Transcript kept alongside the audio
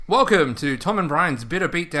Welcome to Tom and Brian's Bitter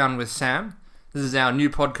Beatdown with Sam. This is our new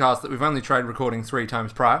podcast that we've only tried recording 3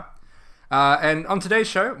 times prior. And on today's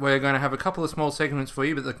show, we're going to have a couple of small segments for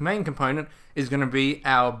you, but the main component is going to be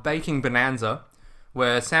our baking bonanza,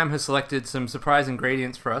 where Sam has selected some surprise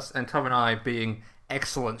ingredients for us, and Tom and I, being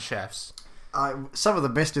excellent chefs. Some of the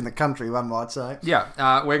best in the country, one might say.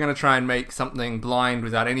 Yeah, we're going to try and make something blind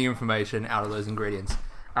without any information out of those ingredients.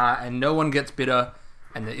 And no one gets bitter,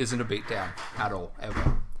 and there isn't a beatdown at all,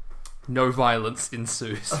 ever. No violence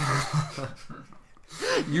ensues.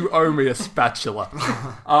 You owe me a spatula.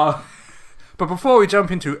 But before we jump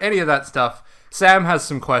into any of that stuff, Sam has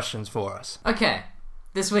some questions for us. Okay,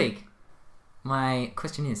 this week, my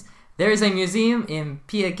question is, there is a museum in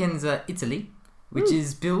Piacenza, Italy, which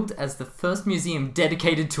is billed as the first museum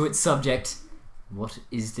dedicated to its subject. What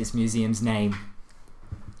is this museum's name?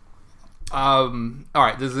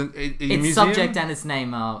 Alright, there's its museum? Subject and its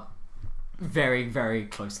name are very, very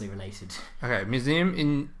closely related. Okay, museum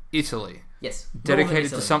in Italy. Yes. Dedicated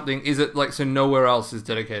to something. Is it like, so nowhere else is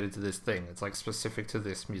dedicated to this thing? It's like specific to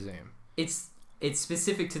this museum. It's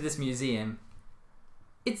specific to this museum.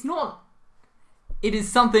 It's not... It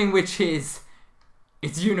is something which is...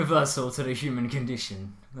 It's universal to the human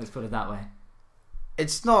condition. Let's put it that way.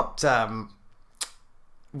 It's not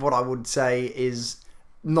what I would say is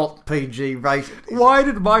not PG rated. Why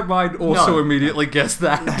did my mind also immediately guess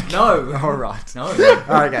that? No. Alright. No.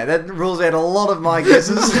 Okay, that rules out a lot of my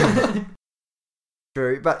guesses.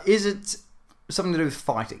 True, but is it something to do with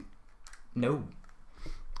fighting? No.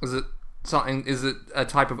 Is it something? Is it a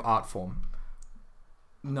type of art form?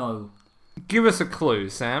 No. Give us a clue,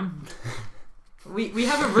 Sam. We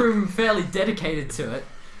have a room fairly dedicated to it.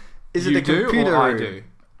 Is it You a computer do or I room? do?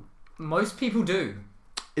 Most people do.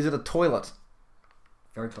 Is it a toilet?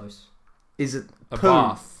 Very close. Is it A poo?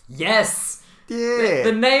 bath. Yes! Yeah.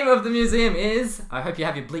 The name of the museum is... I hope you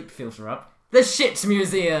have your bleep filter up. The Shit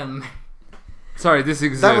Museum! Sorry, this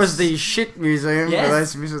exists. That was the shit museum Yes. for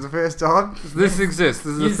those who missed it the first time. This exists.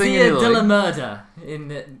 This is a thing in Musea della Italy.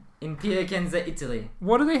 Murder in Piacenza, Italy.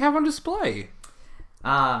 What do they have on display?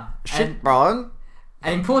 Shit, Brian.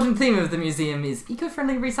 An important theme of the museum is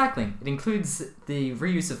eco-friendly recycling. It includes the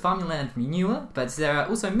reuse of farmland manure, but there are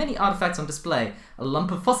also many artifacts on display. A lump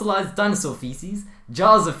of fossilized dinosaur feces,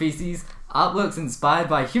 jars of feces, artworks inspired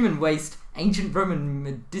by human waste, ancient Roman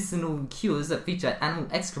medicinal cures that feature animal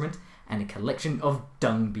excrement, and a collection of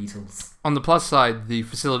dung beetles. On the plus side, the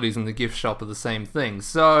facilities in the gift shop are the same thing,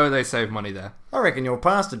 so they save money there. I reckon your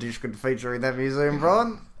pasta dish could feature in that museum,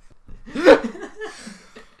 Brian.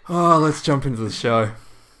 Oh, let's jump into the show.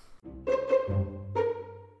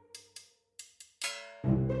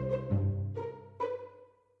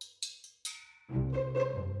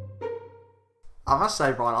 I must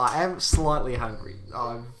say, Brian, I am slightly hungry.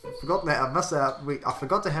 I've forgotten that. I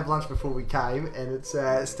forgot to have lunch before we came, and it's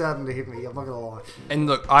starting to hit me. I'm not gonna lie. And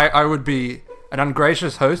look, I would be an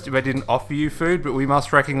ungracious host if I didn't offer you food, but we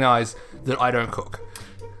must recognise that I don't cook.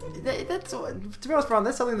 That's to be honest, Brian.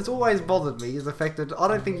 That's something that's always bothered me. Is the fact that I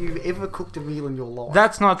don't think you've ever cooked a meal in your life.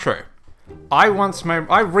 That's not true. I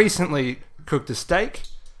recently cooked a steak,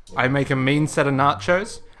 I make a mean set of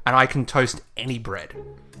nachos, and I can toast any bread.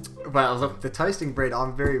 Well, look, the toasting bread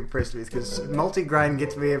I'm very impressed with because multigrain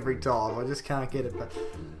gets me every time. I just can't get it. But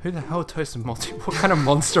Who the hell toasts a multi... What kind of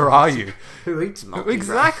monster are you? who eats multigrain?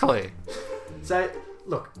 Exactly. So,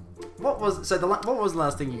 look, what was the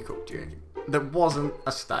last thing you cooked, do you reckon? That wasn't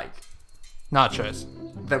a steak. Nachos.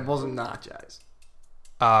 That wasn't nachos.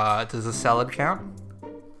 Does a salad count?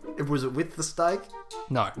 Was it with the steak?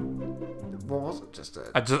 No. What was it? Just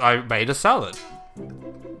a... I made a salad.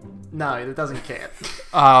 No, that doesn't count.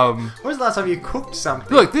 Um... When was the last time you cooked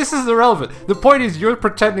something? Look, this is irrelevant. The point is you're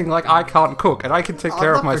pretending like I can't cook and I can take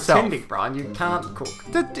care of I'm not myself. pretending, Brian. You can't cook.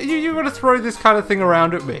 You want to throw this kind of thing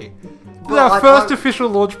around at me? This is Well, our first official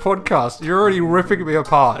launch podcast. You're already ripping me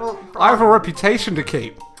apart. Well, I have a reputation to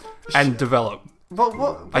keep and develop.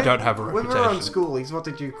 I don't have a When we were on reputation. schoolies, what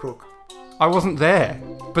did you cook? I wasn't there,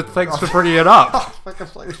 but thanks for bringing it up. I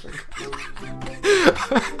completely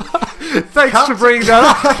Thanks for bringing that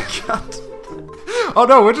up. Oh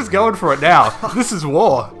no, we're just going for it now. This is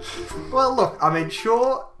war. Well, look, I mean,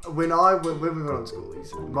 sure, when we were on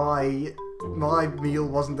schoolies, my meal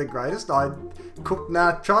wasn't the greatest. I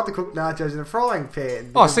tried to cook nachos in a frying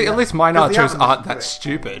pan. Oh, see, at least my because the nachos oven aren't was that wet.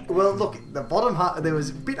 stupid. Well, look, the bottom half, there was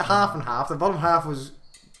a bit half and half. The bottom half was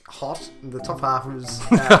hot, and the top half was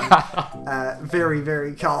very,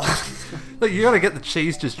 very cold. Look, you got to get the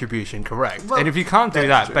cheese distribution correct. Well, and if you can't do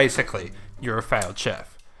that's that, true. basically, you're a failed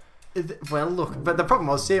chef. Well, but the problem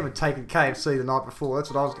was Sam had taken KFC the night before. That's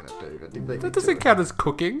what I was going to do. But That doesn't count as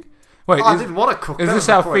cooking. Wait, I didn't want to cook. is That this was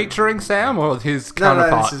the our point. featuring Sam or his No,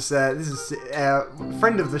 counterpart? this is our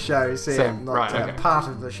friend of the show, Sam, Sam, not right, okay. part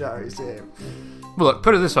of the show, Sam. Well, look,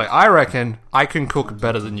 put it this way. I reckon I can cook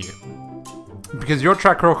better than you. Because your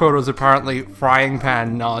track record was apparently frying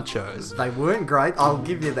pan nachos. They weren't great, I'll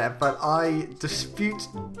give you that, but I dispute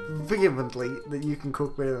vehemently that you can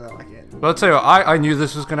cook better than I can. Well, I'll tell you what, I knew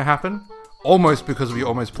this was going to happen. Almost because we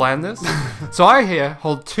almost planned this. So I here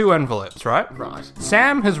hold 2 envelopes, right? Right.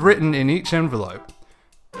 Sam has written in each envelope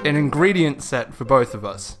an ingredient set for both of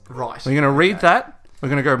us. Right. We're going to read that. We're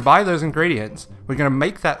going to go buy those ingredients. We're going to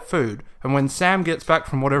make that food. And when Sam gets back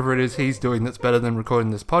from whatever it is he's doing that's better than recording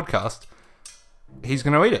this podcast, he's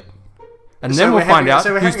going to eat it. And then we'll find out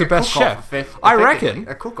who's the best chef. I reckon.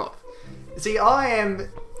 A cook-off. See, I am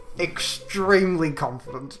extremely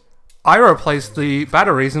confident. I replaced the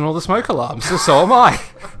batteries in all the smoke alarms, so am I.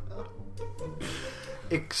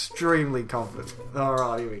 Extremely confident.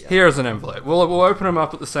 Alright, here we go. Here's an envelope. We'll open them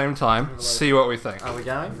up at the same time, see what we think. Are we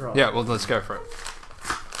going? Right. Yeah, well, let's go for it.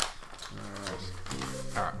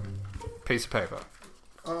 Alright. Piece of paper.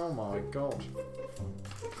 Oh my god.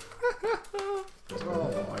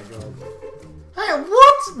 Oh my god. Hey,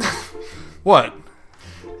 what? What?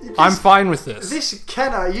 I'm fine with this. This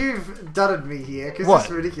cannot. You've dudded me here because What? this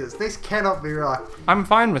is ridiculous. This cannot be right. I'm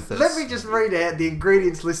fine with this. Let me just read out the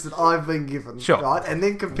ingredients list that I've been given. Sure. Right, and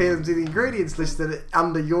then compare them to the ingredients list that are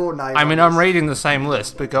under your name. I mean, on I'm this. reading the same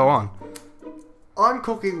list, but go on. I'm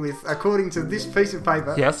cooking with, according to this piece of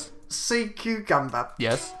paper, Yes? sea cucumber,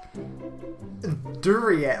 Yes?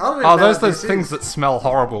 durian. I don't even Oh, know those what those this things is. that smell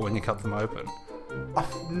horrible when you cut them open. No, Du-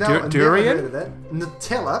 I've never durian? heard of that.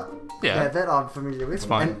 Nutella. Yeah. That I'm familiar with.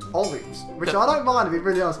 fine. And olives, which Yeah. I don't mind, to be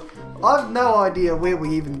really honest. I've no idea where we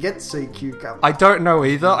even get sea cucumber. I don't know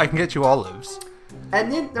either. I can get you olives.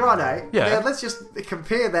 And then, righto, Yeah. now let's just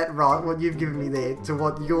compare that, right, what you've given me there, to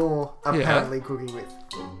what you're apparently cooking with.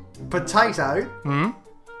 Potato,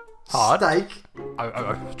 Hard. steak,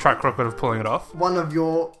 I track record of pulling it off. one of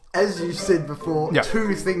your, as you said before, Yeah.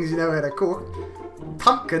 2 things you know how to cook,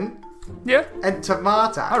 pumpkin, Yeah. and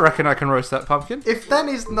tomato. I reckon I can roast that pumpkin. If that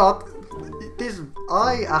is not...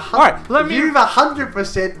 Alright, let me- You've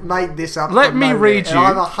 100% made this up. Let from me nowhere, read and you-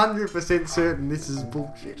 I'm 100% certain this is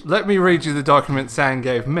bullshit. Let me read you the document Sam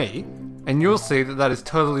gave me, and you'll see that that is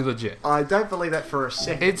totally legit. I don't believe that for a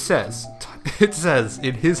second. It says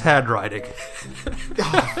in his handwriting,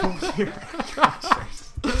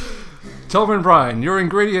 Tom and Brian, your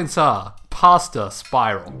ingredients are pasta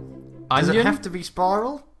spiral, Does onion. it have to be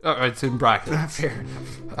spiral? Oh, it's in brackets. Fair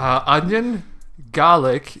enough. Onion,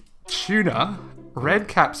 garlic, tuna, red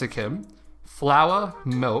capsicum, flour,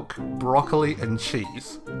 milk, broccoli, and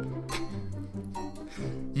cheese.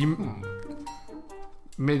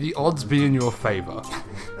 May the odds be in your favour.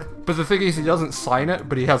 But the thing is, he doesn't sign it,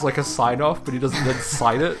 but he has like a sign off, but he doesn't then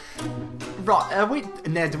sign it. Right,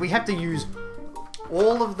 now do we have to use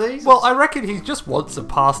all of these? Well, I reckon he just wants a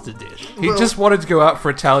pasta dish. He Well- just wanted to go out for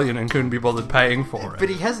Italian and couldn't be bothered paying for But it.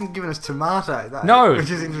 he hasn't given us tomato, though. No.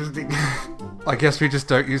 Which is interesting. I guess we just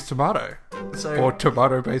don't use tomato. So, Or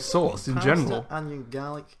tomato-based sauce in pasta, general. onion,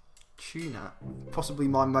 garlic, tuna. Possibly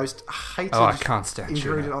my most hated Oh, I can't stand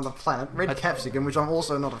ingredient tuna. on the planet. Red capsicum, which I'm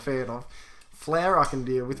also not a fan of. Flour I can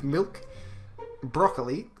deal with. Milk.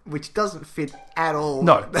 Broccoli, which doesn't fit at all.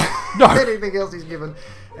 No. No. Anything else he's given.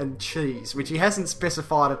 And cheese, which he hasn't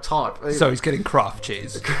specified a type. So he's getting Kraft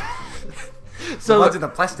cheese. the ones in the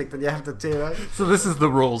plastic that you have to tear over. So this is the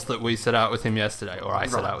rules that we set out with him yesterday, or I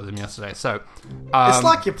set Right. out with him yesterday. So It's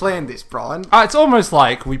like you planned this, Brian. it's almost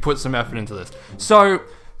like we put some effort into this. So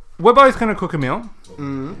we're both going to cook a meal.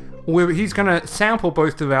 He's going to sample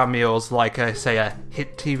both of our meals, like say a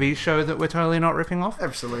hit TV show that we're totally not ripping off.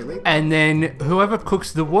 Absolutely. And then whoever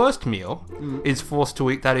cooks the worst meal is forced to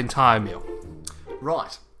eat that entire meal.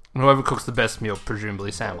 Right. And whoever cooks the best meal,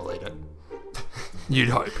 presumably Sam will eat it. You'd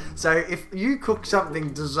hope. So if you cook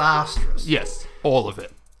something disastrous, Yes, all of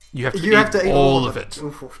it. You have to, you have to eat all of it.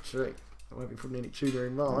 Oof, oh, gee. I won't be putting any tuna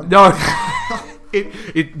in mine. No,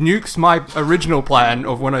 it nukes my original plan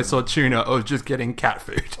of when I saw tuna of just getting cat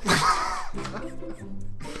food.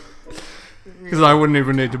 Because I wouldn't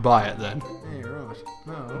even need to buy it then. Yeah, right.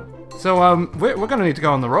 No. So we're going to need to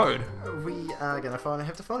go on the road. We are going to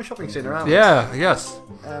have to find a shopping centre, aren't we? Yeah, yes.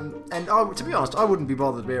 To be honest, I wouldn't be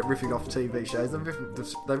bothered about riffing off TV shows. They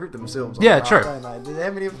rip themselves off. Yeah, apart, true. Don't they?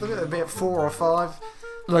 How many of them? About 4 or 5.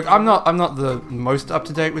 Look, I'm not the most up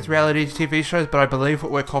to date with reality TV shows, but I believe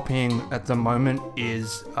what we're copying at the moment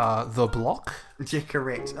is The Block. Yeah,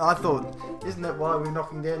 correct. I thought, isn't that why we're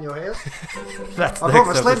knocking down your house? That's I next brought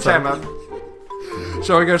my episode. sledgehammer.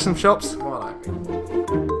 Shall we go to some shops? Why don't we?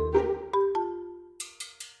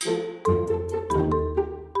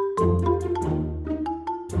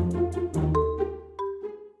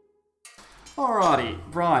 Alrighty,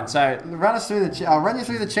 Brian. So Run us through I'll run you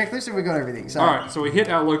through the checklist if we got everything. So Alright, so we hit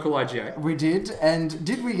our local IGA. we did, and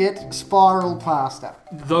did we get spiral pasta?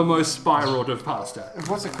 The most spiraled of pasta.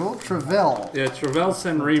 What's it called? Trevelle. Yeah, Trevelle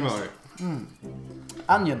San Remo.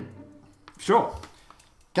 Onion. Sure.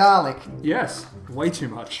 Garlic. Yes. Way too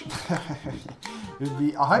much. I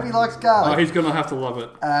hope he likes Oh, garlic. he's gonna have to love it.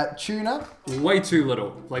 Tuna. Way too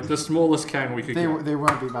little. Like the smallest can we could get. There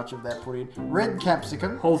won't be much of that put in. Red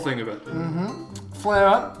capsicum. Whole thing of it.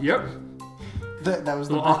 Flour. Yep. That was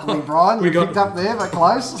the Oh, broccoli, Brian. we You got- picked up there, but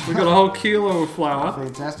close. We got a whole kilo of flour.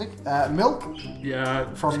 Fantastic. Milk Yeah.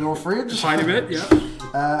 from your fridge. Tiny bit,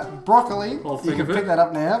 yeah. Broccoli. Whole You thing can of it. pick that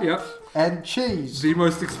up now. Yep. And cheese. The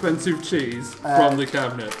most expensive cheese from the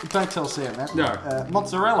cabinet. Don't tell Sam that. No.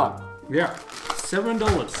 Mozzarella. Yeah.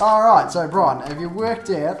 $7. All right. So, Brian, have you worked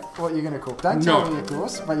out what you're going to cook? Don't tell No. me, of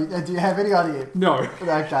course. But do you have any idea? No.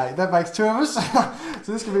 Okay, that makes two of us.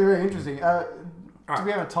 So this could be very interesting. Do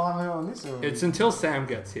we have a timer on this? Or It's until Sam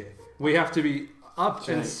gets here. We have to be up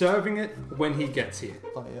and serving it when he gets here.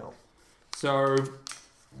 Bloody hell. So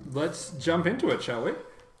let's jump into it, shall we?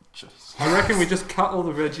 Jeez. I reckon we just cut all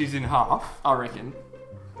the veggies in half. I reckon.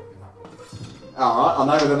 Alright, I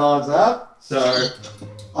know where the knives are, so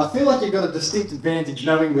I feel like you've got a distinct advantage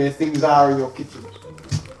knowing where things are in your kitchen.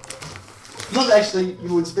 Not actually,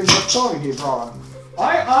 you would spend much time in here, Brian.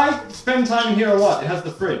 I spend time in here a lot. It has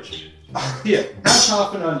the fridge. Here, have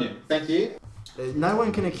half an onion. Thank you. No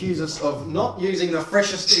one can accuse us of not using the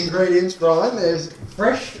freshest ingredients, Brian. There's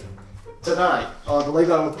fresh today. I believe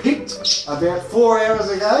they were picked about 4 hours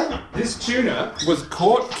ago. This tuna was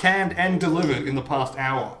caught, canned, and delivered in the past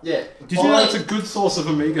hour. Yeah. Did you know it's a good source of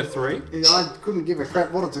omega-3? I couldn't give a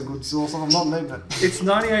crap what it's a good source of. I'm not needing it. It's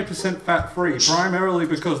 98% fat-free, primarily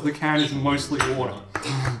because the can is mostly water.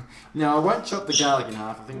 No, I won't chop the garlic in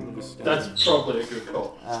half. I think we'll just... That's probably a good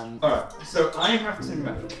call. Alright, so I have to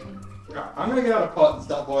make... Right, I'm gonna get out a pot and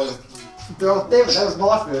start boiling. Oh, damn it, that was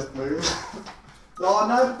my first move. Oh,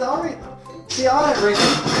 no, don't. See, I don't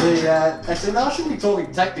reckon actually, no, I shouldn't be talking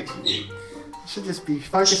tactics with you. I should just be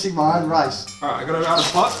focusing my own race. Alright, I got it out of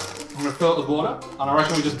the pot. I'm gonna fill it with water, and I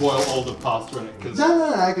reckon we just boil all the pasta in it, because...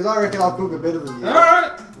 No, because I reckon I'll cook it better than you.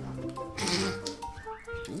 Alright!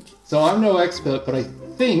 So I'm no expert, but I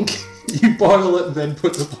think you boil it and then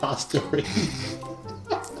put the pasta in.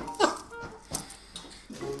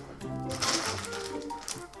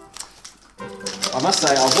 I must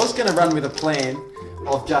say, I was going to run with a plan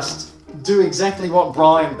of just do exactly what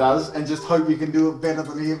Brian does and just hope you can do it better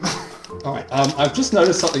than him. Alright, I've just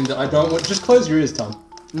noticed something that I don't want. Just close your ears, Tom.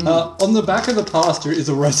 On the back of the pasta is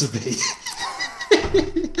a recipe.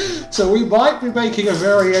 So we might be making a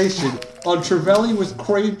variation on Trevelle with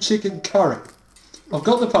cream chicken curry. I've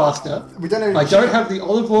got the pasta. We don't have I don't have the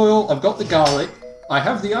olive oil. I've got the garlic. I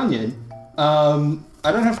have the onion. I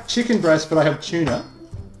don't have chicken breast, but I have tuna.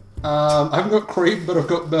 I haven't got cream, but I've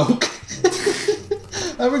got milk.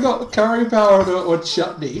 I haven't got curry powder or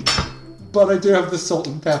chutney, but I do have the salt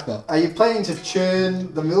and pepper. Are you planning to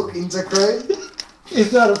churn the milk into cream?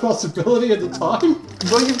 Is that a possibility at the time?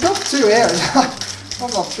 Well, you've got 2 hours.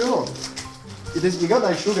 I'm not sure. You got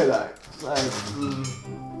no sugar though. So,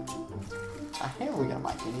 how are we going to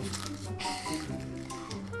make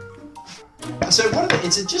it? So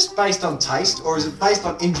is it just based on taste or is it based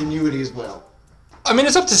on ingenuity as well? I mean,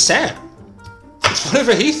 it's up to Sam. It's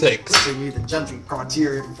whatever he thinks. So you knew the judging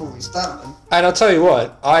criteria before we started. And I'll tell you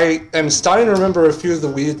what, I am starting to remember a few of the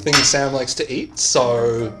weird things Sam likes to eat,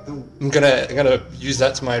 so I'm gonna use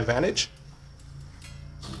that to my advantage.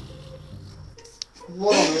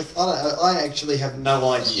 What on earth? I don't know. I actually have no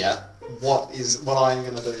idea what I'm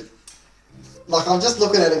going to do. Like, I'm just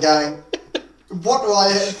looking at it going, what do I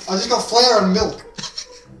have? I just got flour and milk.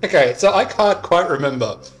 Okay, so I can't quite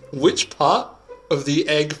remember which part of the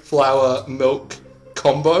egg, flour, milk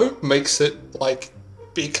combo makes it, like,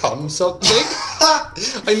 become something.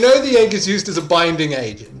 I know the egg is used as a binding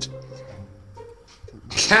agent.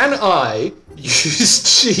 Can I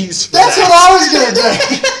use cheese for That's that? what I was going to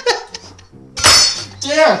do.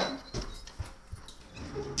 Damn.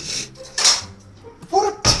 What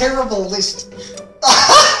a terrible list.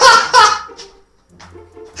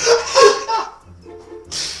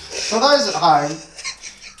 For those at home,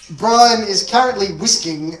 Brian is currently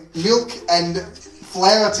whisking milk and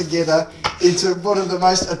flour together into one of the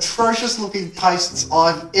most atrocious looking pastes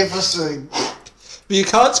I've ever seen. But you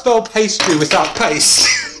can't spell pastry without paste.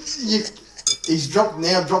 He's dropped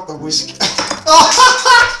the whisk.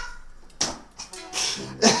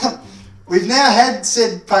 We've now had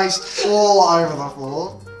said paste all over the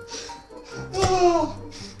floor. Oh,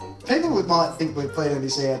 people might think we're cleaning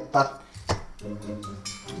this out, but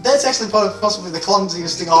That's actually possibly the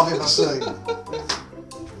clumsiest thing I've ever seen.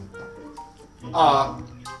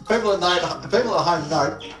 People at home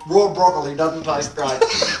know raw broccoli doesn't taste great.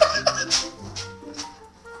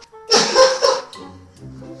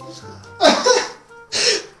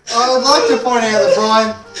 I would like to point out that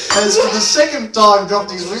Brian has for the second time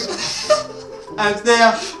dropped his whistle, and it's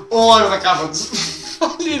now all over the cupboards.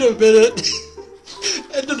 I need a minute.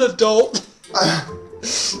 And an adult.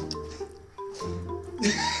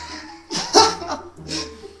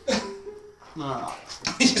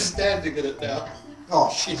 You're standing in it now. Oh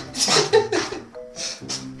shit.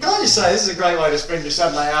 Can I just say, this is a great way to spend your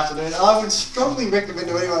Saturday afternoon. I would strongly recommend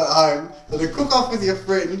to anyone at home that a cook-off with your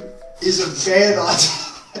friend is a bad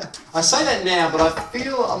idea. I say that now, but I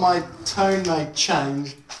feel my tone may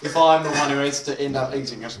change if I'm the one who needs to end up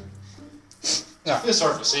eating it. I feel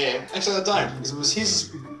sorry for Sam. Actually, I don't, because it was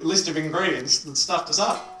his list of ingredients that stuffed us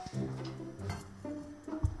up.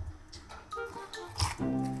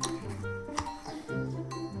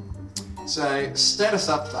 So, status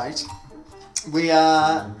update. We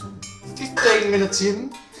are 15 minutes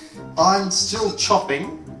in. I'm still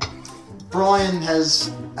chopping. Brian has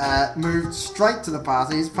moved straight to the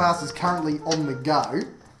pasta. His pasta is currently on the go.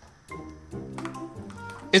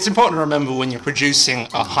 It's important to remember when you're producing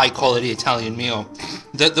a high-quality Italian meal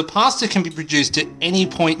that the pasta can be produced at any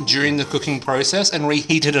point during the cooking process and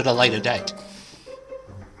reheated at a later date.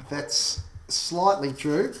 That's slightly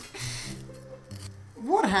true.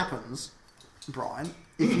 What happens, Brian,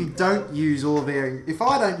 if you don't use all of if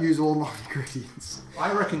I don't use all my ingredients?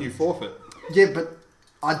 I reckon you forfeit. Yeah, but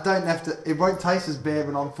I don't have to. It won't taste as bad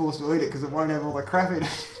when I'm forced to eat it because it won't have all the crap in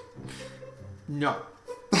it. No.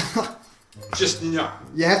 Just no.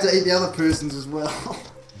 You have to eat the other person's as well.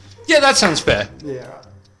 Yeah, that sounds fair. Yeah, right.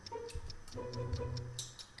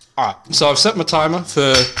 Alright, so I've set my timer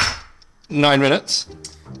for 9 minutes.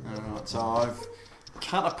 Alright, so I've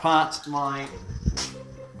cut apart my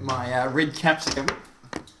red capsicum.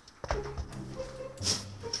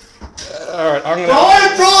 Alright, I'm gonna...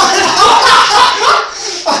 Brian!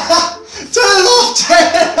 Turn it off! Turn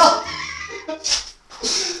it off!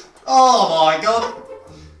 Oh my god.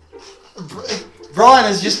 Brian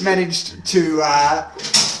has just managed to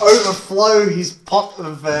overflow his pot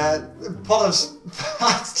of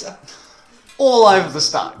pasta all over the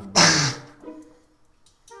stove.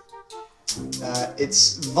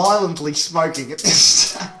 It's violently smoking at this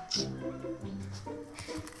stage.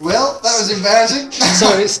 Well, that was embarrassing.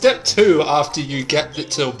 So step 2 after you get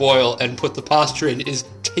it to a boil and put the pasta in is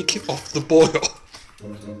take it off the boil.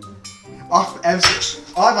 I'm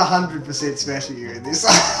 100% smashing you in this.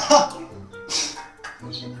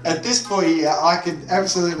 At this point here, I can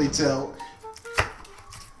absolutely tell.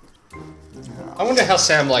 I wonder how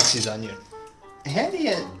Sam likes his onion. How do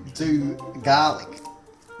you do garlic?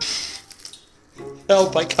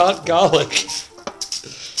 Help, I can't garlic.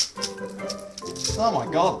 Oh my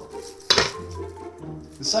god.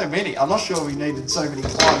 There's so many. I'm not sure we needed so many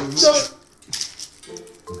cloves. No.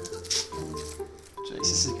 Jeez,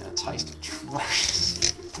 this is going to taste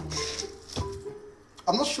atrocious.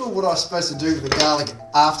 I'm not sure what I was supposed to do with the garlic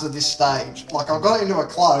after this stage. Like, I've got it into a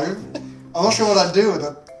clove. I'm not sure what I'd do with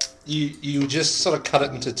it. You just sort of cut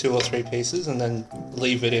it into 2 or 3 pieces and then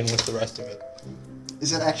leave it in with the rest of it. Is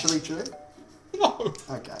that actually true? No.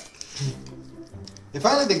 Okay. If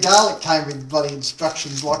only the garlic came with bloody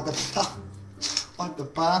instructions like the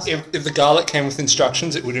pasta. If the garlic came with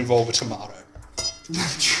instructions, it would involve a tomato.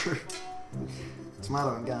 True.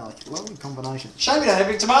 Tomato and garlic. Lovely combination. Shame we don't have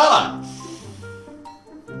any tomato.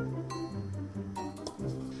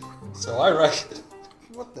 So I reckon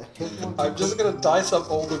What the hell? I'm just going to dice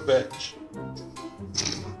up all the veg.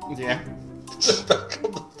 Yeah. Just back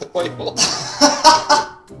on the boil.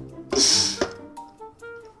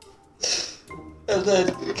 And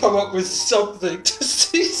then come up with something to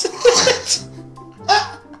season it.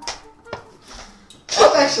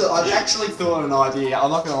 I've actually thought of an idea,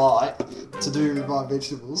 I'm not going to lie, to do with my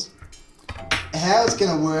vegetables. How it's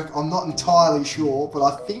going to work, I'm not entirely sure, but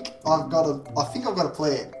I think I've got a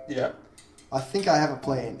plan. Yeah. I think I have a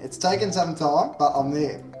plan. It's taken some time, but I'm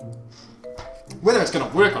there. Whether it's going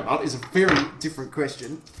to work or not is a very different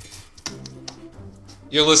question.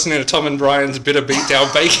 You're listening to Tom and Brian's Bitter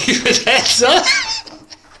Beatdown Baking Bonanza.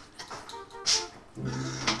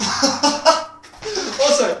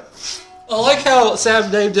 Also, I like how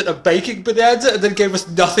Sam named it a baking bonanza and then gave us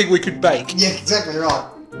nothing we could bake. Yeah, exactly right.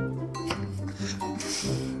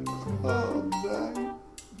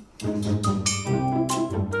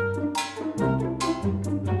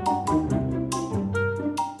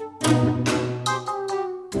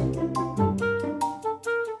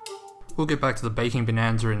 Oh no. we'll get back to the baking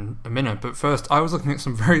bonanza in a minute, but first, I was looking at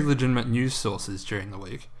some very legitimate news sources during the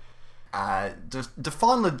week.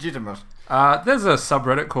 Define legitimate. There's a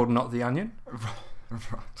subreddit called Not the Onion.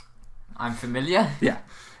 Right. I'm familiar. Yeah.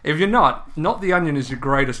 If you're not the Onion is your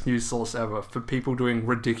greatest news source ever for people doing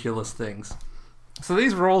ridiculous things. So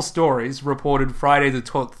these were all stories reported Friday the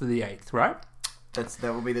 12th to the 8th, right? That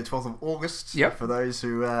will be the 12th of August. Yep. For those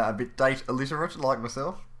who are a bit date illiterate like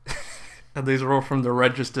myself. And these are all from the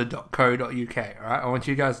register.co.uk, alright? I want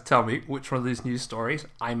you guys to tell me which one of these news stories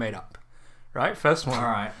I made up. Right? First one.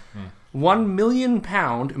 Alright. £1 million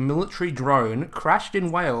military drone crashed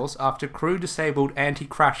in Wales after crew disabled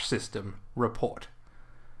anti-crash system report.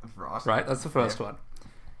 Right. Right, that's the first one.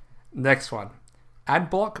 Next one.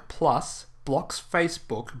 Adblock Plus blocks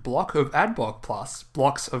Facebook block of Adblock Plus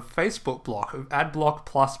blocks of Facebook block of Adblock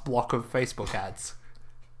Plus block of Facebook ads.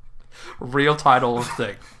 Real title of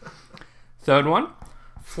thing. Third one.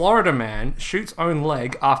 Florida man shoots own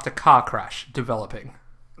leg after car crash developing.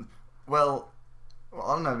 Well,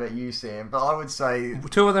 I don't know about you, Sam, but I would say,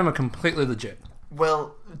 Two of them are completely legit.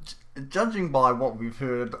 well, judging by what we've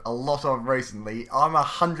heard a lot of recently, I'm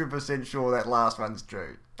 100% sure that last one's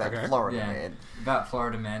true. That Okay. Florida Yeah. man. About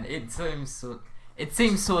Florida man. It seems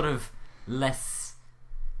sort of less.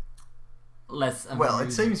 Well,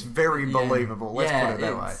 it seems very Yeah. believable. Let's Yeah, put it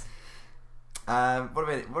that way. it's- What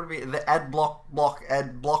about the ad block blocks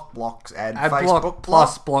ad Adblock Facebook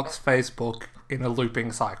Plus blocks Facebook in a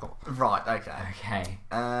looping cycle. Right. Okay. Okay.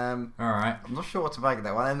 I'm Alright. not sure what to make of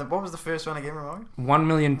that one. And what was the first one again, remind me? £1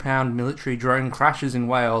 million military drone crashes in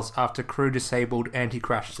Wales after crew disabled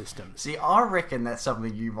anti-crash systems. See, I reckon that's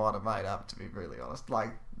something you might have made up. To be really honest,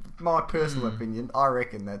 like my personal opinion, I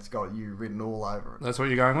reckon that's got you written all over it. That's what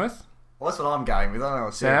you're going with? Well, that's what I'm going with. I don't know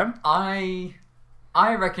what Sam? I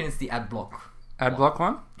reckon it's the Adblock. Adblock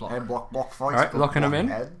one? Ad block Facebook. Alright, locking them block in.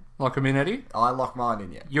 ad. Lock him in, Eddie. I lock mine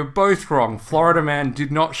in, yeah. You're both wrong. Florida man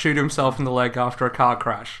did not shoot himself in the leg after a car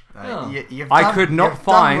crash. Oh. I could not you've done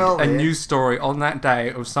find well a there. news story on that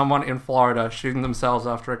day of someone in Florida shooting themselves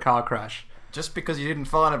after a car crash. Just because you didn't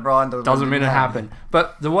find it, Brian, Doesn't mean it happened.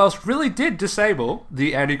 But the Welsh really did disable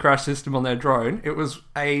the anti-crash system on their drone. It was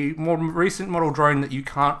a more recent model drone that you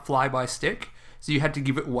can't fly by stick, so you had to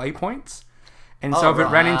give it waypoints. And so Oh, if it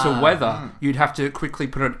ran right. into weather, you'd have to quickly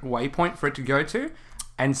put a waypoint for it to go to.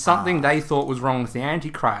 And something they thought was wrong with the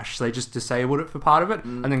anti-crash, so they just disabled it for part of it,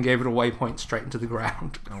 and then gave it a waypoint straight into the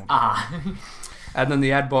ground. And then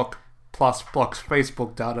the Adblock Plus blocks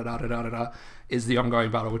Facebook, is the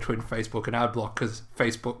ongoing battle between Facebook and Adblock, because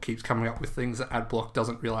Facebook keeps coming up with things that Adblock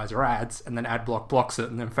doesn't realise are ads, and then Adblock blocks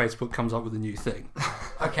it, and then Facebook comes up with a new thing.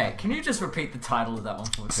 Okay, can you just repeat the title of that one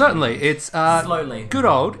for me? Certainly, it's Slowly. good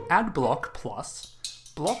old Adblock Plus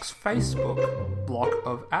blocks Facebook block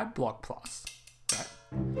of Adblock Plus. Right?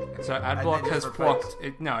 So Adblock then has just blocked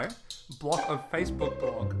it. No, block of Facebook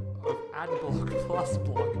block of Adblock Plus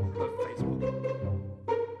block of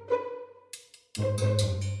Facebook.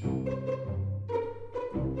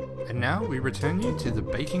 And now we return you to the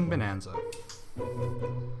baking bonanza.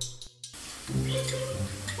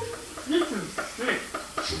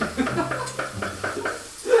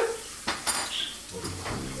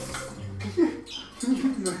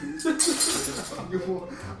 You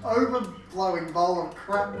overflowing bowl of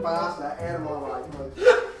crap pasta out of my way, please.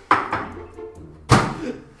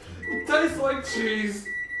 It tastes like cheese.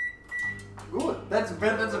 Good. That's a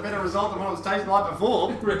better result than what it was tasting like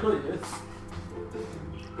before. It really is.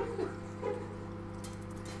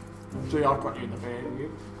 Gee, I've got you in the van here.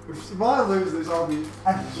 If I lose this, I'll be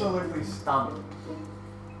absolutely stunned.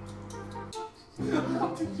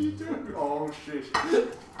 What did you do? Oh shit.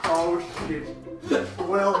 Oh shit.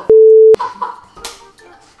 Well,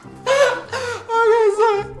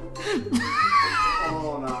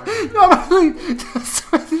 oh no. Not only does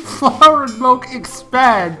flour and milk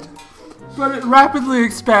expand, but it rapidly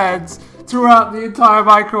expands throughout the entire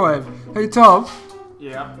microwave. Hey Tom,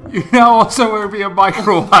 Yeah. you now also want to be a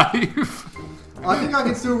microwave. I think I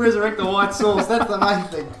can still resurrect the white sauce, that's the main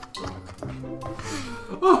thing.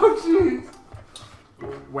 Oh jeez.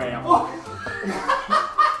 Wow.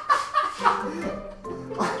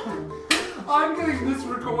 I'm getting this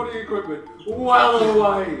recording equipment well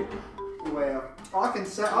away. Wow. I can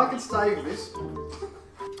save this.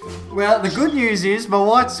 Well, the good news is my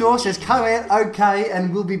white sauce has come out okay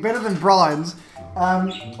and will be better than Brian's. On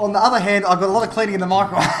the other hand, I've got a lot of cleaning in the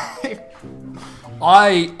microwave.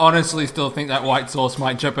 I honestly still think that white sauce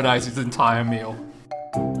might jeopardize his entire meal.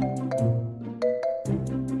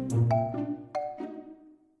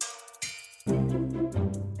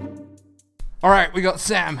 Alright, we got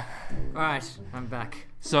Sam. Alright, I'm back.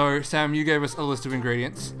 So, Sam, you gave us a list of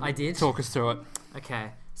ingredients. I did. Talk us through it.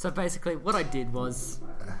 Okay. So basically, what I did was,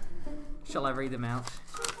 shall I read them out?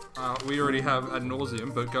 We already have ad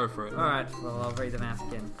nauseum, but go for it. Alright, well, I'll read them out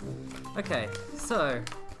again. Okay, so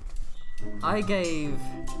I gave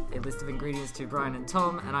a list of ingredients to Brian and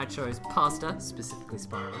Tom, and I chose pasta, specifically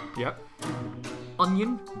spiral, Yep.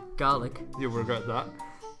 onion, garlic, You'll regret that.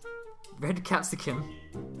 red capsicum,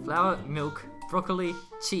 flour, milk, broccoli,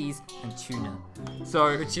 cheese, and tuna,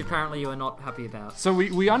 So, which apparently you are not happy about. so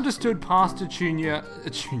we understood pasta, tuna,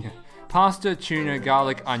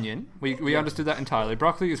 garlic, onion. We understood that entirely.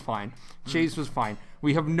 Broccoli is fine. Cheese was fine.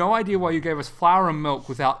 We have no idea why you gave us flour and milk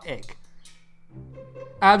without egg.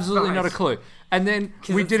 Absolutely not a Right. clue. And then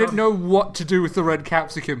 'Cause we it's didn't not- know what to do with the red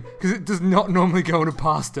capsicum because it does not normally go in a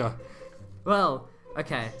pasta. Well,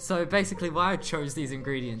 okay, so basically why I chose these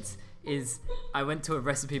ingredients is I went to a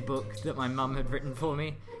recipe book that my mum had written for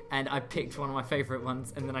me, and I picked one of my favourite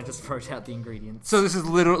ones, and then I just wrote out the ingredients. So this is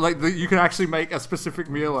literally like you can actually make a specific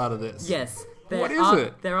meal out of this. Yes. What is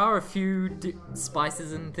it? There are a few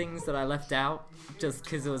spices and things that I left out, just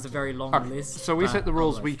because it was a very long list. So we but set the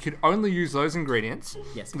rules. otherwise- We could only use those ingredients.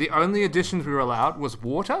 Yes. The only additions we were allowed was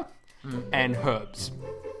water and herbs.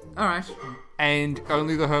 Alright. And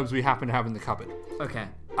only the herbs we happen to have in the cupboard. Okay.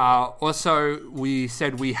 Also, we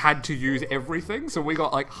said we had to use everything, so we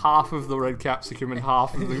got like half of the red capsicum and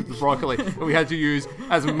half of the broccoli, and we had to use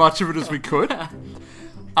as much of it as we could.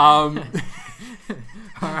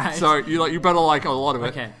 Alright. So you better like a lot of it.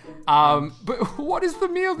 Okay. But what is the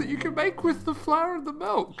meal that you can make with the flour and the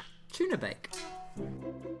milk? Tuna bake.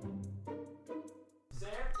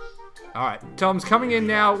 All right, Tom's coming in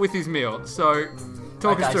now with his meal. So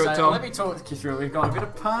talk us through it, Tom. Let me talk you through it. We've got a bit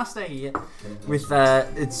of pasta here with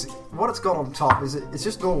it's what it's got on top is it's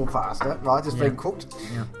just normal pasta, right? Just been cooked.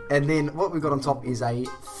 Yeah. And then what we've got on top is a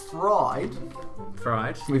fried.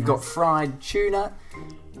 Fried. We've got fried tuna,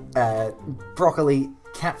 broccoli,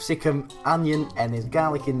 capsicum, onion, and there's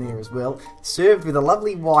garlic in there as well. Served with a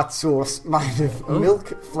lovely white sauce made of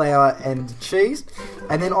milk, flour, and cheese.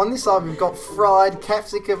 And then on this side we've got fried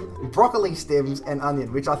capsicum, broccoli stems, and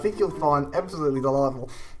onion, which I think you'll find absolutely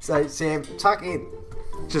delightful. So Sam, tuck in.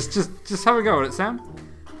 Just have a go at it, Sam.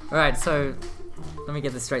 Alright, so let me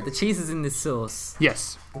get this straight. The cheese is in this sauce.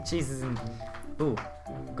 Yes. The cheese is in. Ooh,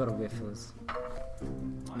 got a whiff of this.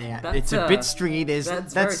 Yeah, That's, it's a bit stringy.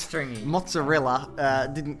 that's very stringy. Mozzarella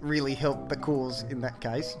didn't really help the cause in that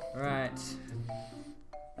case. Right.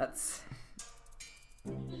 That's.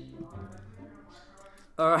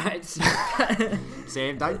 Alright.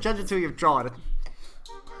 Sam, don't judge it till you've tried it.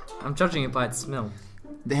 I'm judging it by its smell.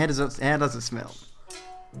 How does it smell?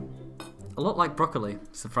 A lot like broccoli,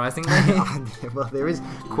 surprisingly. Well, there is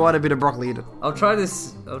quite a bit of broccoli in it. I'll try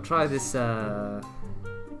this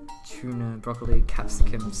tuna, broccoli,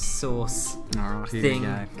 capsicum sauce Alright, here thing, we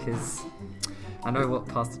go. because I know what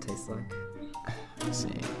pasta tastes like.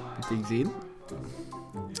 Sam digs in.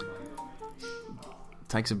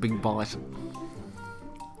 Takes a big bite.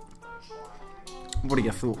 What are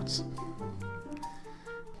your thoughts?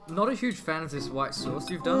 Not a huge fan of this white sauce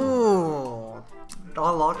you've done. Oh, I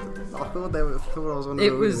liked it. I thought I was on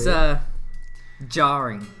It was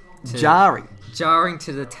jarring. jarring. Jarring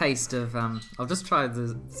to the taste of. I'll just try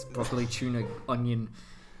the broccoli, tuna, onion.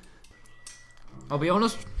 I'll be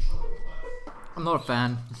honest, I'm not a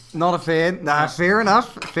fan. Not a fan. Nah, fair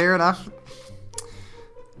enough. Fair enough.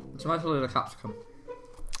 It's mostly the capsicum.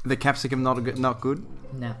 The capsicum not good.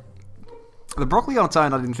 No. The broccoli on its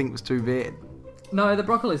own I didn't think was too bad. No, the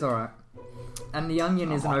broccoli's alright. And the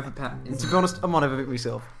onion isn't overpowering. To be honest, I might have a bit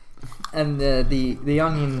myself. And the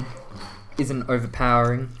onion isn't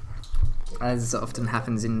overpowering, as often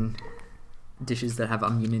happens in dishes that have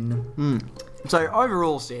onion in them. So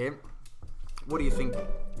overall, Sam, what do you think?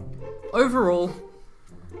 Overall,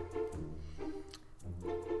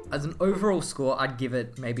 as an overall score, I'd give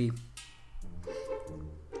it maybe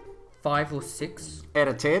 5 or 6 Out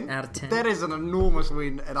of 10? out of 10. That is an enormous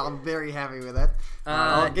win, and I'm very happy with that.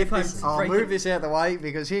 I'll move this out of the way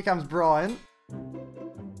because here comes Brian.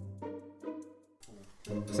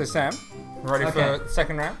 So Sam, ready Okay. for the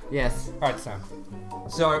second round? Yes. Alright, Sam.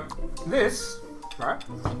 So this, right,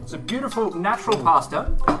 it's a beautiful natural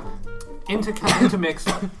pasta intermixed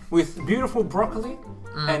with beautiful broccoli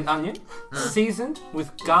and onion, seasoned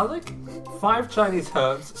with garlic, 5 Chinese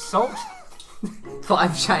herbs, salt,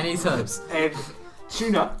 5 Chinese herbs. and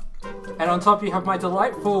tuna. And on top you have my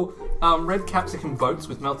delightful red capsicum boats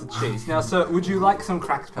with melted cheese. Now, sir, would you like some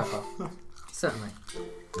cracked pepper? Certainly.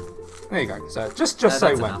 There you go. So just say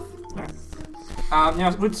That's when.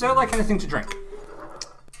 Now, would sir like anything to drink?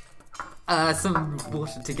 Some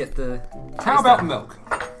water to get the. How about milk?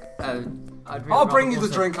 I'd really I'll bring rather you the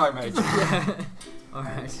water. drink I made. Yeah.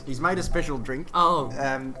 Alright. He's made a special drink. Oh,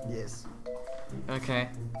 Yes. okay.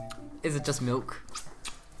 Is it just milk?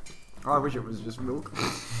 I wish it was just milk.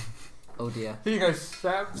 Oh dear. Here you go,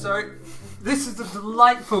 Sam. So, this is a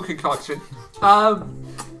delightful concoction.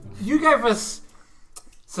 You gave us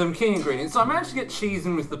some key ingredients. So I managed to get cheese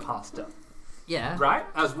in with the pasta, Yeah. right?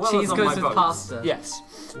 As well Cheese as on goes my with boats. pasta. Yes.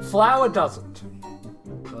 Flour doesn't.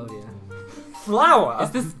 Oh dear. Flour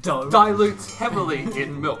Is this dough? dilutes heavily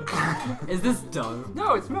in milk. Is this dough?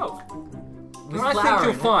 No, it's milk. With And I flour think in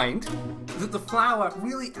you'll it? find that the flour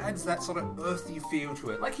really adds that sort of earthy feel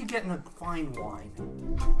to it, like you get in a fine wine.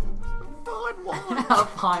 Fine wine.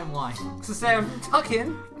 Pine wine. So Sam, tuck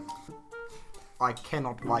in. I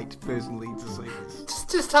cannot wait personally to see this.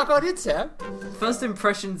 Just tuck on in, Sam. First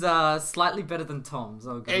impressions are slightly better than Tom's.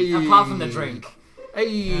 Okay. Hey. Apart from the drink.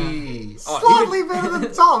 Hey. Slightly better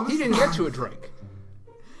than Tom's. He didn't get you a drink.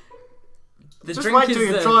 The Just drink wait is till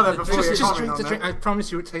you the, try that the before drink- you Just comment drink on the that. drink. I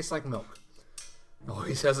promise you it tastes like milk. Oh,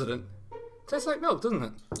 he's hesitant. Tastes like milk, doesn't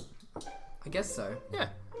it? I guess so. Yeah.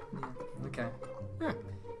 Okay. Yeah.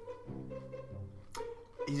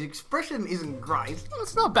 His expression isn't great. Well,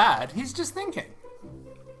 it's not bad. He's just thinking.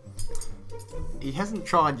 He hasn't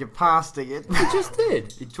tried your pasta yet. He just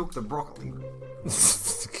did. He took the broccoli.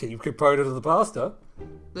 It's a key component of the pasta.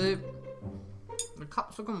 The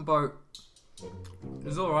capsicum boat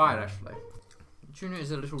is alright actually. The tuna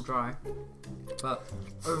is a little dry, but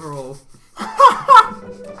overall,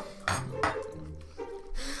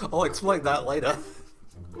 I'll explain that later.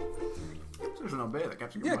 It's not bad, the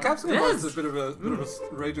capsicum. Yeah, mate. capsicum Yes. is a bit of a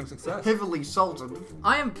raging success. Heavily salted.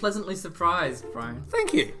 I am pleasantly surprised, Brian.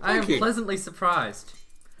 Thank you. I am Thank you. pleasantly surprised.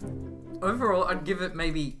 Overall, I'd give it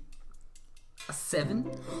maybe a 7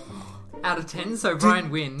 out of 10. So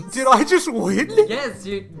Brian wins. Did I just win? Yes,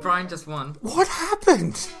 Brian just won. What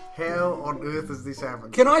happened? How on earth has this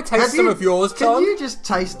happened? Can I taste Have some you- of yours, Tom? Can you just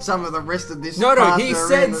taste some of the rest of this? No, pasta he around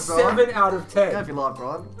said the side? 7 out of Go 10. if you like,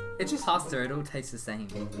 Brian. It's just pasta. It all tastes the same.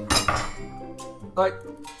 Like,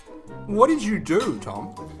 what did you do,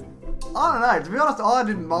 Tom? I don't know. To be honest, I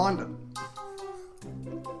didn't mind it.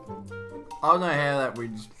 I don't know how that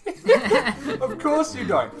wins. Of course you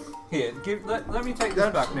don't. Here, let me take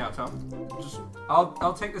this back now, Tom.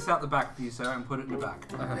 I'll take this out the back for you, sir, and put it in the back.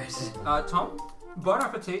 Alright. Tom, bon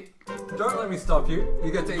appetit. Don't let me stop you.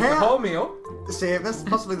 You get to eat the How- whole meal. Sam, that's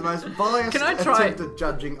possibly the most biased Can I try- attempt at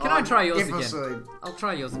judging Can I try yours ever again? seen. I'll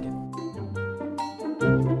try yours again.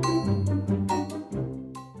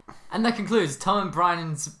 And that concludes Tom and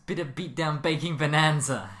Brian's bitter beatdown baking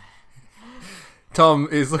bonanza. Tom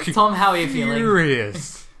is looking Tom, how are you feeling?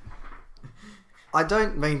 furious. I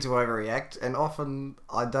don't mean to overreact, and often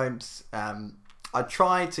I don't. I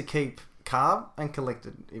try to keep calm and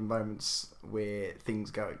collected in moments where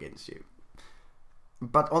things go against you.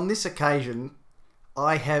 But on this occasion,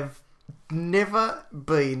 I have never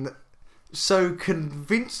been so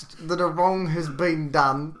convinced that a wrong has been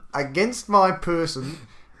done against my person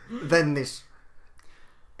than this.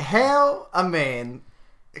 How a man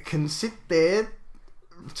can sit there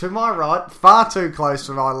to my right, far too close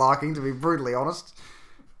for my liking, to be brutally honest,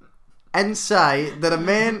 and say that a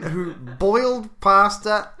man who boiled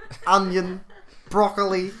pasta, onion,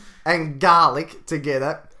 broccoli, and garlic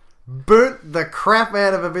together, burnt the crap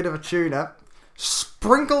out of a bit of a tuna,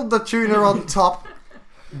 sprinkled the tuna on top,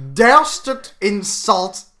 doused it in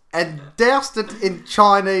salt, and doused it in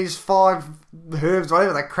Chinese 5 herbs,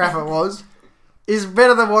 whatever the crap it was, is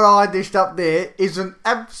better than what I dished up there, is an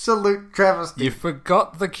absolute travesty. You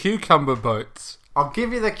forgot the cucumber boats. I'll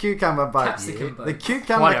give you the cucumber boat. Capsicum boat. The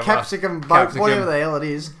cucumber Whatever. capsicum boat, Capsicum. whatever the hell it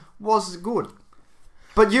is, was good.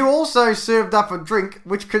 But you also served up a drink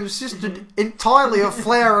which consisted entirely of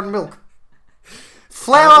flour and milk.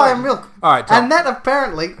 Flour and milk. Alright, Tom. And that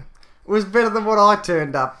apparently was better than what I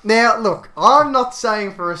turned up. Now, look, I'm not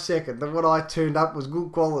saying for a second that what I turned up was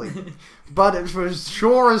good quality. But it was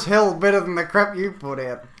sure as hell better than the crap you put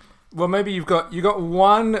out. Well, maybe we got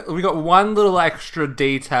one little extra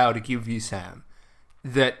detail to give you, Sam,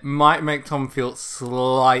 that might make Tom feel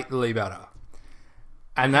slightly better.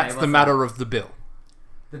 And that's the what's matter of the bill.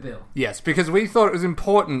 The bill. Yes, because we thought it was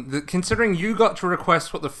important that considering you got to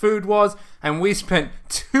request what the food was and we spent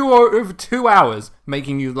over 2 hours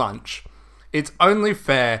making you lunch, it's only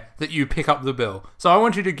fair that you pick up the bill. So I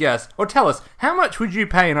want you to guess, or tell us, how much would you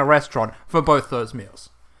pay in a restaurant for both those meals?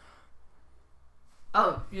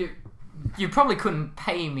 Oh, you probably couldn't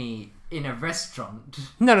pay me in a restaurant.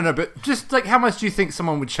 No, but just like how much do you think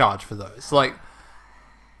someone would charge for those? Like,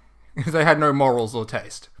 if they had no morals or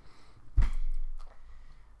taste.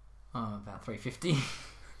 Oh, about $3.50.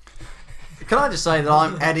 Can I just say that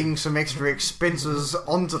I'm adding some extra expenses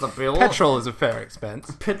onto the bill? Petrol is a fair expense.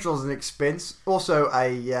 Petrol's an expense. Also,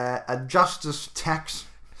 a justice tax.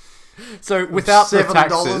 So without the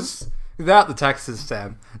 $7. taxes,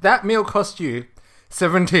 Sam, that meal cost you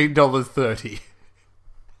 $17.30.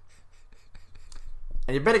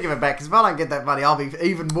 And you better give it back, because if I don't get that money, I'll be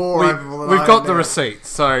even more overall than We've I got am the now. receipts,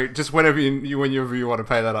 so just whenever you want to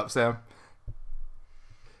pay that up, Sam.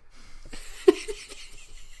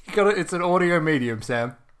 You got it. It's an audio medium,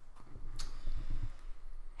 Sam.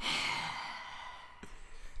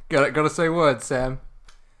 Got to say words, Sam.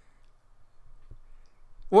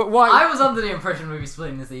 Why? I was under the impression we'd be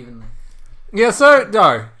splitting this evenly. Yeah. So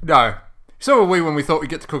no. So were we when we thought we'd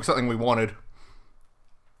get to cook something we wanted.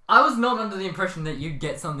 I was not under the impression that you'd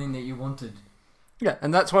get something that you wanted. Yeah,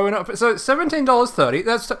 and that's why we're not. So $17.30.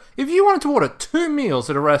 That's if you wanted to order 2 meals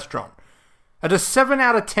at a restaurant, at a 7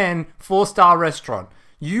 out of 10 4-star restaurant,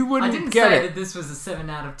 you I wouldn't didn't get say it. that this was a 7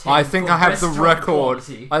 out of 10. I think for I have the restaurant record.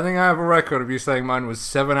 quality. I think I have a record of you saying mine was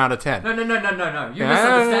 7 out of 10. No. You misunderstand.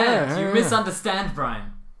 Yeah. You misunderstand,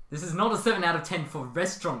 Brian. This is not a 7 out of 10 for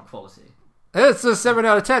restaurant quality. It's a 7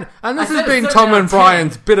 out of 10. And this I has said been a 7 Tom out and of 10.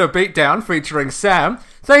 Brian's Bitter Beatdown featuring Sam.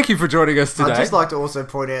 Thank you for joining us today. I'd just like to also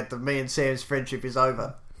point out that me and Sam's friendship is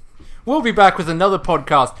over. We'll be back with another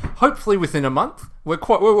podcast, hopefully within a month. We're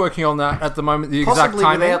working on that at the moment, the exact Possibly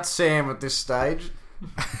timing. without Sam at this stage.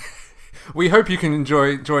 We hope you can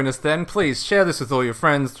join us then. Please share this with all your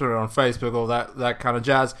friends, Twitter, on Facebook, all that kind of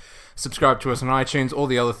jazz. Subscribe to us on iTunes, all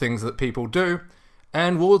the other things that people do.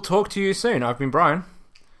 And we'll talk to you soon. I've been Brian.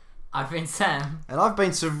 I've been Sam. And I've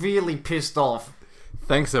been severely pissed off.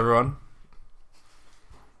 Thanks, everyone.